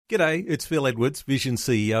G'day, it's Phil Edwards, Vision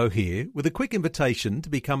CEO here, with a quick invitation to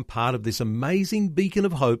become part of this amazing beacon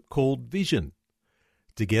of hope called Vision.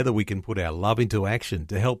 Together we can put our love into action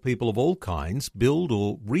to help people of all kinds build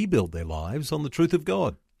or rebuild their lives on the truth of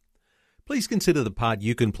God. Please consider the part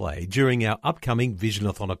you can play during our upcoming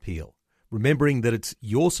Visionathon appeal, remembering that it's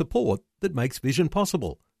your support that makes Vision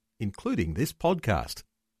possible, including this podcast.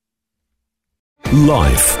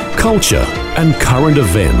 Life, culture, and current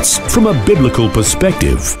events from a biblical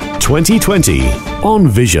perspective. 2020 on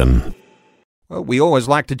Vision. Well, we always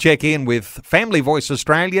like to check in with Family Voice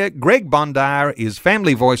Australia. Greg Bondar is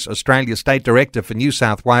Family Voice Australia State Director for New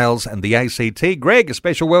South Wales and the ACT. Greg, a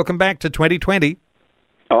special welcome back to 2020.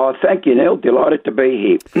 Oh, thank you, Neil. Delighted to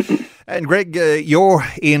be here. And Greg, you're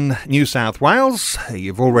in New South Wales.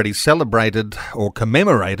 You've already celebrated or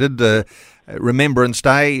commemorated Remembrance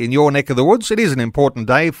Day in your neck of the woods. It is an important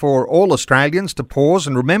day for all Australians to pause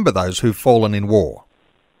and remember those who've fallen in war.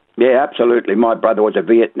 Yeah, absolutely. My brother was a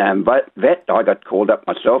Vietnam vet. I got called up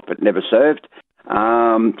myself, but never served.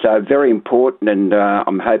 So very important, and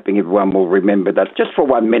I'm hoping everyone will remember that just for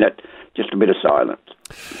 1 minute, just a bit of silence.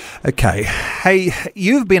 Okay. Hey,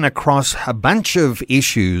 you've been across a bunch of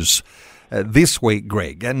issues this week,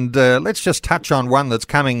 Greg, and let's just touch on one that's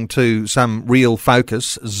coming to some real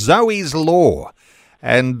focus, Zoe's Law,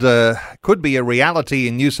 and could be a reality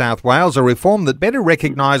in New South Wales, a reform that better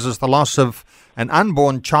recognises the loss of an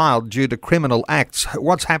unborn child due to criminal acts.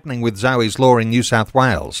 What's happening with Zoe's Law in New South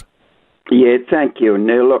Wales? Yeah, thank you,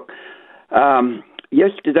 Neil. Look,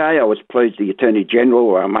 yesterday I was pleased the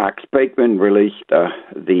Attorney-General, Mark Speakman, released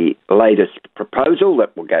the latest proposal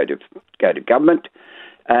that will go to government,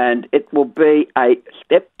 and it will be a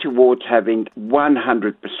step towards having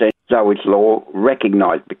 100% Zoe's Law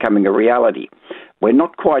recognised, becoming a reality. We're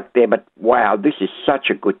not quite there, but wow, this is such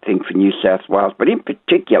a good thing for New South Wales. But in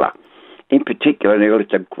particular, Neil,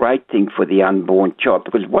 it's a great thing for the unborn child,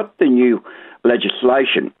 because what the new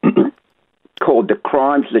legislation called the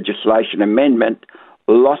Crimes Legislation Amendment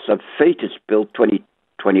Loss of Fetus Bill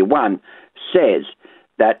 2021 says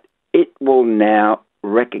that it will now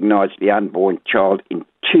recognise the unborn child in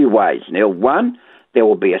two ways. Neil, one, there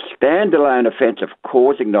will be a standalone offence of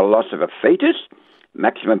causing the loss of a fetus,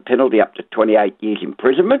 maximum penalty up to 28 years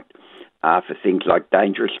imprisonment for things like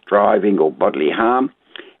dangerous driving or bodily harm.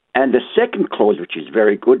 And the second clause, which is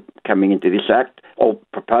very good coming into this act or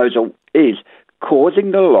proposal, is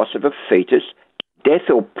causing the loss of a fetus, death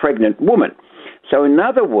or pregnant woman. So in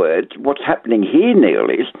other words, what's happening here, Neil,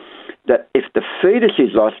 is that if the fetus is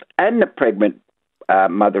lost and the pregnant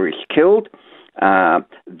mother is killed,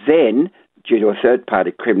 then due to a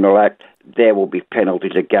third-party criminal act, there will be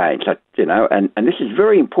penalties again. So, and this is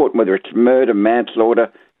very important, whether it's murder,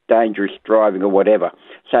 manslaughter, dangerous driving or whatever.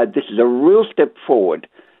 So this is a real step forward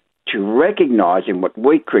to recognising what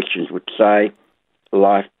we Christians would say,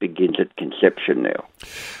 life begins at conception now.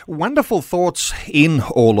 Wonderful thoughts in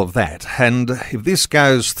all of that. And if this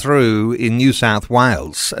goes through in New South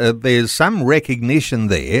Wales, there's some recognition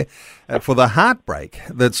there for the heartbreak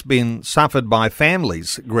that's been suffered by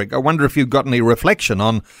families. Greg, I wonder if you've got any reflection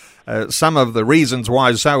on some of the reasons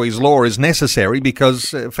why Zoe's Law is necessary,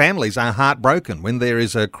 because families are heartbroken when there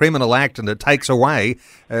is a criminal act and it takes away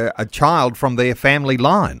a child from their family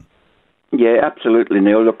line. Yeah, absolutely,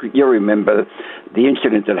 Neil. Look, you remember the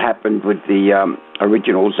incident that happened with the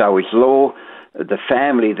original Zoe's Law. The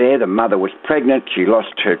family there, the mother was pregnant. She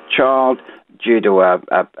lost her child due to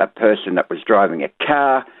a person that was driving a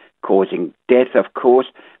car, causing death, of course.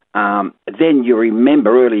 Then you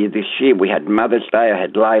remember earlier this year we had Mother's Day. I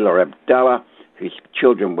had Layla Abdullah, whose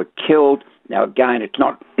children were killed. Now, again, it's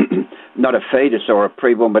not not a fetus or a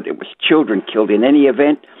preborn, but it was children killed in any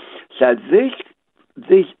event. So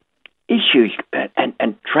these issues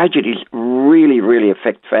and tragedies really, really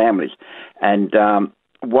affect families. And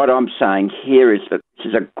what I'm saying here is that this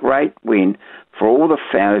is a great win for all the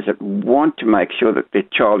families that want to make sure that their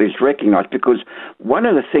child is recognised. Because one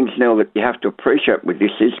of the things, Neil, that you have to appreciate with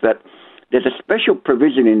this is that there's a special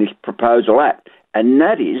provision in this proposal act, and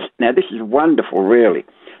that is, now this is wonderful really,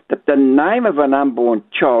 that the name of an unborn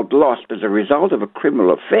child lost as a result of a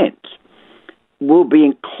criminal offence will be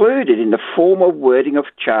included in the formal wording of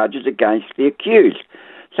charges against the accused.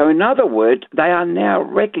 So in other words, they are now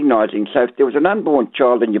recognising, so if there was an unborn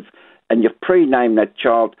child and you've pre-named that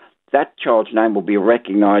child's name will be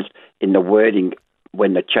recognised in the wording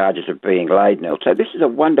when the charges are being laid now. So this is a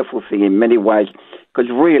wonderful thing in many ways, because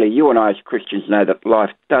really you and I as Christians know that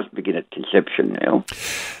life does begin at conception now.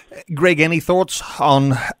 Greg, any thoughts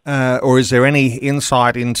on, or is there any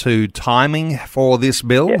insight into timing for this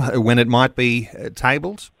bill, when it might be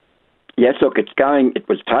tabled? Yes, look, it's going. It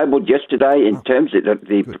was tabled yesterday in terms of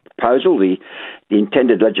the proposal, the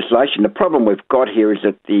intended legislation. The problem we've got here is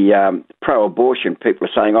that the pro-abortion people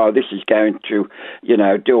are saying, "Oh, this is going to,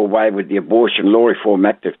 do away with the Abortion Law Reform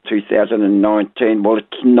Act of 2019." Well,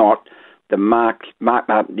 it's not.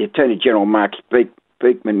 The Attorney General Mark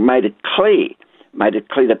Speakman made it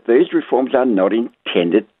clear that these reforms are not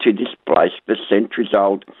intended to displace the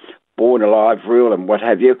centuries-old born alive rule and what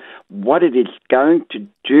have you. What it is going to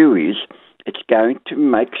do is it's going to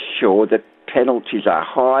make sure that penalties are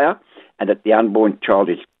higher and that the unborn child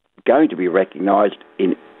is going to be recognised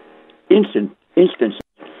in instances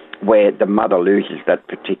where the mother loses that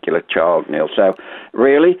particular child, Neil. So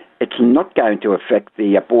really, it's not going to affect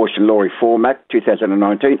the Abortion Law Reform Act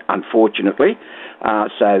 2019, unfortunately.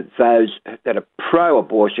 So those that are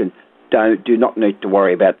pro-abortion do not need to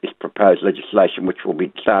worry about this proposed legislation, which will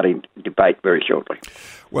be starting debate very shortly.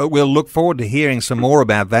 Well, we'll look forward to hearing some more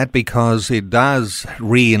about that, because it does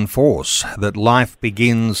reinforce that life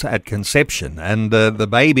begins at conception, and the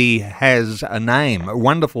baby has a name.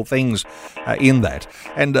 Wonderful things in that.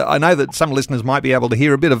 And I know that some listeners might be able to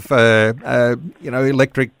hear a bit of,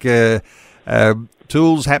 electric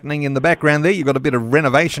tools happening in the background there. You've got a bit of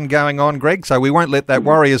renovation going on, Greg, so we won't let that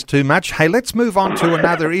worry us too much. Hey, let's move on to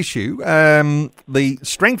another issue, the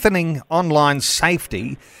strengthening online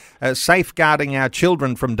safety, safeguarding our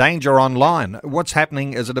children from danger online. What's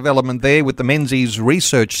happening as a development there with the Menzies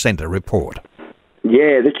Research Centre report?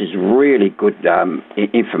 Yeah, this is really good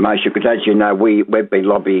information, because as you know, we've been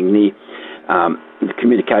lobbying the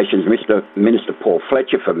Communications Minister Paul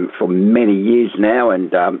Fletcher for many years now,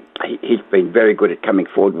 and he's been very good at coming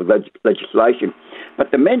forward with legislation.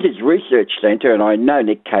 But the Menzies Research Centre, and I know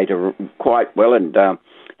Nick Cater quite well, and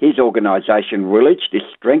his organisation released this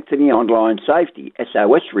Strengthening Online Safety,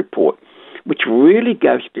 SOS report, which really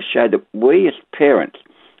goes to show that we as parents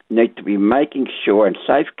need to be making sure and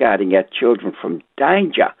safeguarding our children from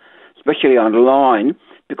danger, especially online,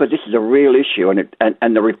 because this is a real issue.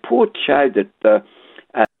 And the report showed that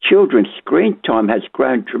children's screen time has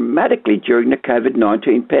grown dramatically during the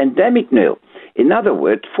COVID-19 pandemic, Neil. In other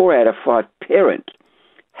words, 4 out of 5 parents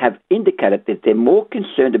have indicated that they're more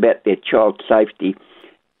concerned about their child's safety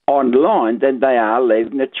online than they are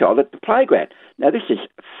leaving the child at the playground. Now, this is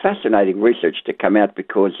fascinating research to come out,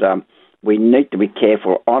 because we need to be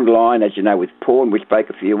careful online. As you know, with porn, we spoke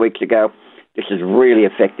a few weeks ago, this is really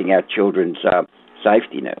affecting our children's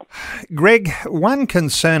safety now. Greg, one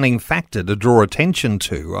concerning factor to draw attention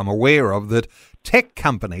to, I'm aware of, that tech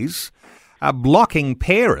companies are blocking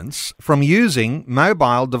parents from using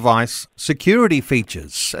mobile device security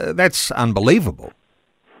features. That's unbelievable.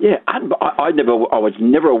 Yeah, I was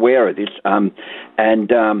never aware of this, and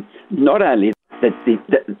not only that,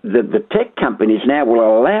 the tech companies now will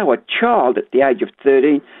allow a child at the age of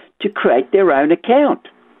 13 to create their own account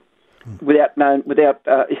without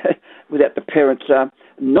the parents'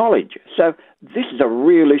 knowledge. So this is a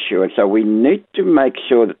real issue, and so we need to make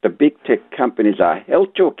sure that the big tech companies are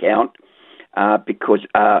held to account, because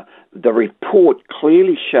the report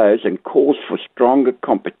clearly shows and calls for stronger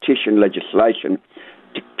competition legislation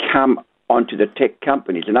to come onto the tech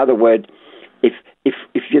companies. In other words, if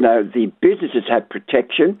the businesses have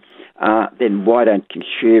protection, then why don't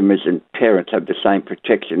consumers and parents have the same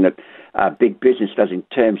protection that big business does in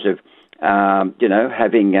terms of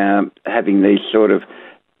having these sort of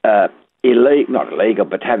not illegal,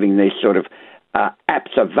 but having these sort of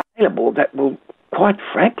apps available that will, quite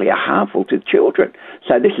frankly, are harmful to children.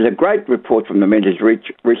 So this is a great report from the Menzies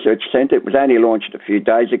Research Centre. It was only launched a few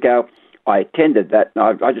days ago. I attended that,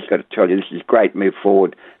 and I just got to tell you, this is a great move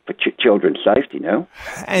forward for children's safety now.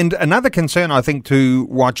 And another concern, I think, to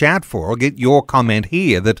watch out for, I'll get your comment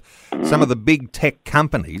here, that some of the big tech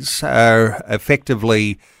companies are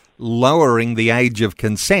effectively lowering the age of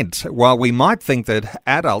consent. While we might think that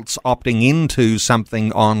adults opting into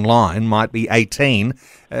something online might be 18,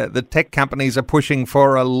 the tech companies are pushing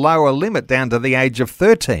for a lower limit down to the age of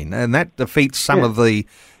 13, and that defeats some of the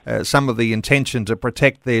intention to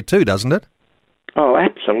protect there too, doesn't it? Oh,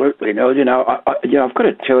 absolutely. No, I've got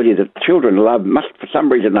to tell you that children for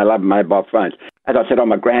some reason they love mobile phones. As I said,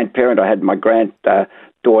 I'm a grandparent. I had my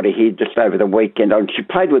granddaughter here just over the weekend, and she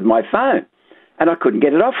played with my phone, and I couldn't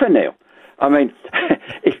get it off her now. I mean,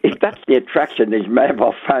 if that's the attraction these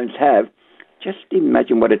mobile phones have, just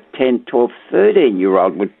imagine what a 10, 12,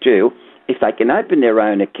 13-year-old would do if they can open their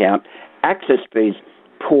own account, access these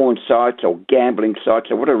porn sites or gambling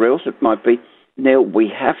sites or whatever else it might be. Now, we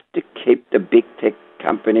have to keep the big tech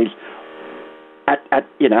companies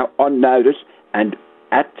on notice, and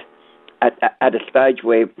at a stage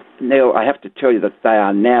where, Neil, I have to tell you that they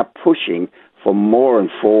are now pushing for more and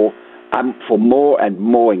for more and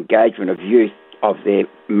more engagement of youth of their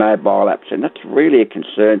mobile apps, and that's really a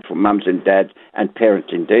concern for mums and dads and parents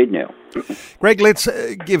indeed now. Greg, let's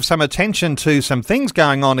give some attention to some things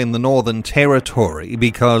going on in the Northern Territory,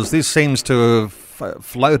 because this seems to have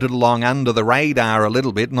floated along under the radar a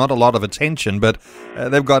little bit, not a lot of attention, but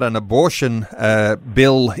they've got an abortion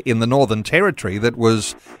bill in the Northern Territory that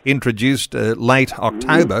was introduced late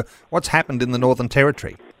October. What's happened in the Northern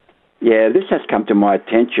Territory? Yeah, this has come to my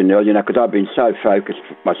attention, Neil, because I've been so focused,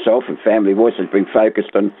 myself and Family Voice has been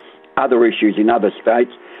focused on other issues in other states,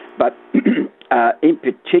 but in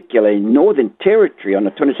particular in Northern Territory on the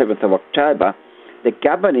 27th of October, the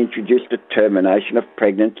government introduced a termination of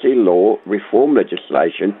pregnancy law reform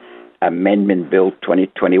legislation, Amendment Bill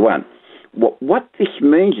 2021. What this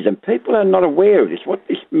means is, and people are not aware of this, what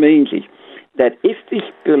this means is that if this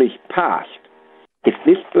bill is passed, then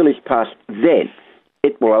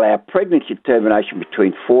it will allow pregnancy termination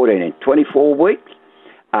between 14 and 24 weeks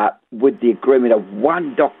with the agreement of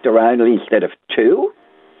one doctor only instead of two.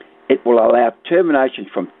 It will allow termination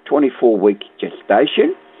from 24 weeks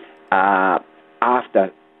gestation after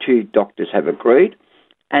two doctors have agreed.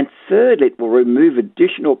 And thirdly, it will remove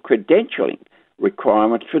additional credentialing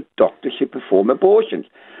requirements for doctors who perform abortions.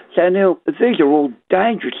 So, Neil, these are all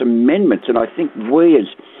dangerous amendments, and I think we as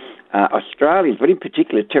Australians, but in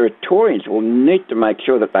particular Territorians, will need to make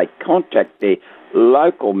sure that they contact their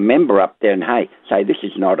local member up there and, say this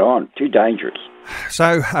is not on, too dangerous.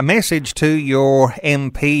 So a message to your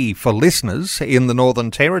MP for listeners in the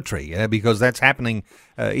Northern Territory, because that's happening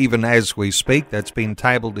even as we speak. That's been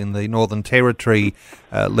tabled in the Northern Territory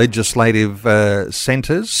legislative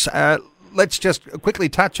centres. Let's just quickly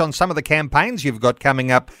touch on some of the campaigns you've got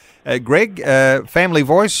coming up, Greg. Family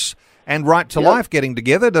Voice and Right to Life getting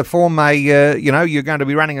together to form a, you're going to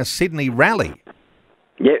be running a Sydney rally.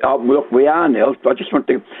 Yeah, look, we are, Neil. I just want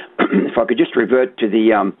to, if I could just revert to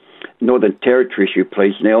the Northern Territory issue,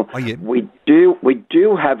 please, Neil. Oh, yeah. We do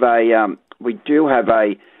have a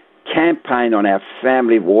campaign on our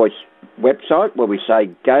Family Voice website where we say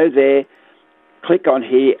go there, click on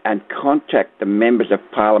here, and contact the members of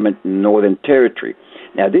Parliament in Northern Territory.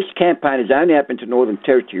 Now, this campaign is only open to Northern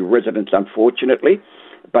Territory residents, unfortunately.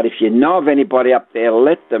 But if you know of anybody up there,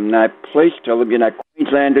 let them know. Please tell them,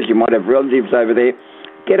 Queenslanders, you might have relatives over there.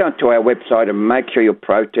 Get onto our website and make sure your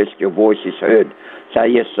protest, your voice is heard. So,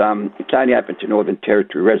 yes, it's only open to Northern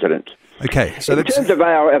Territory residents. Okay. So in terms of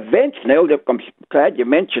our events, Neil, I'm glad you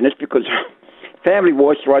mentioned this because Family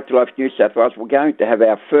Voice, Right to Life New South Wales, we're going to have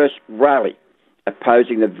our first rally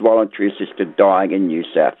opposing the voluntary assisted dying in New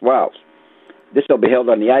South Wales. This will be held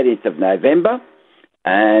on the 18th of November.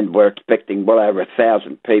 And we're expecting well over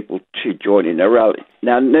 1,000 people to join in the rally.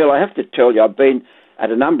 Now, Neil, I have to tell you, I've been at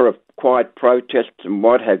a number of quiet protests and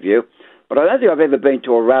what have you, but I don't think I've ever been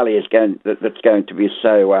to a rally that's going to be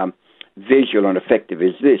so visual and effective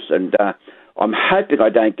as this. And I'm hoping I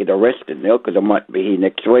don't get arrested, Neil, because I might be here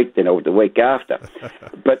next week then or the week after.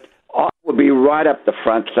 But I will be right up the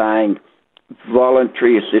front saying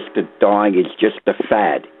voluntary assisted dying is just a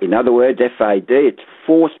fad. In other words, FAD, it's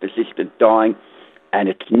forced assisted dying. And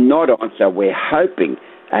it's not on, so we're hoping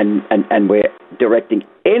and we're directing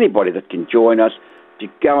anybody that can join us to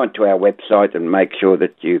go onto our website and make sure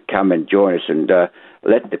that you come and join us and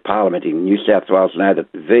let the Parliament in New South Wales know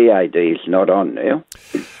that VAD is not on now.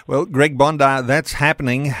 Well, Greg Bondar, that's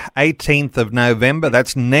happening 18th of November.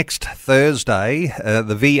 That's next Thursday,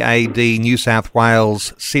 the VAD New South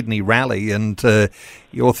Wales Sydney rally, and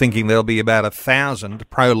you're thinking there'll be about 1,000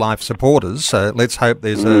 pro-life supporters. Let's hope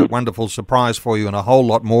there's a wonderful surprise for you and a whole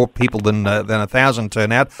lot more people than 1,000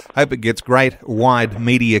 turn out. Hope it gets great wide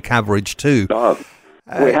media coverage too.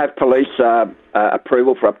 We have police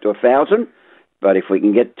approval for up to 1,000. But if we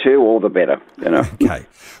can get 2, all the better, Okay.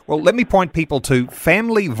 Well, let me point people to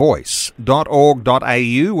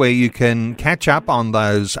familyvoice.org.au where you can catch up on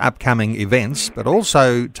those upcoming events, but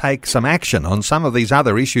also take some action on some of these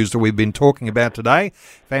other issues that we've been talking about today.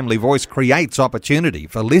 Family Voice creates opportunity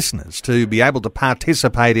for listeners to be able to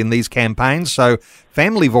participate in these campaigns. So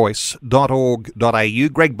familyvoice.org.au.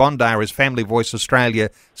 Greg Bondar is Family Voice Australia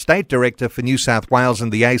State Director for New South Wales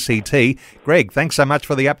and the ACT. Greg, thanks so much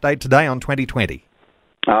for the update today on 2020.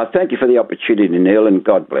 Thank you for the opportunity, Neil, and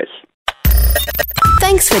God bless.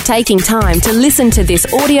 Thanks for taking time to listen to this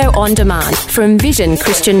audio on demand from Vision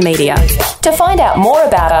Christian Media. To find out more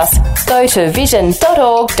about us, go to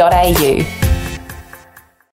vision.org.au.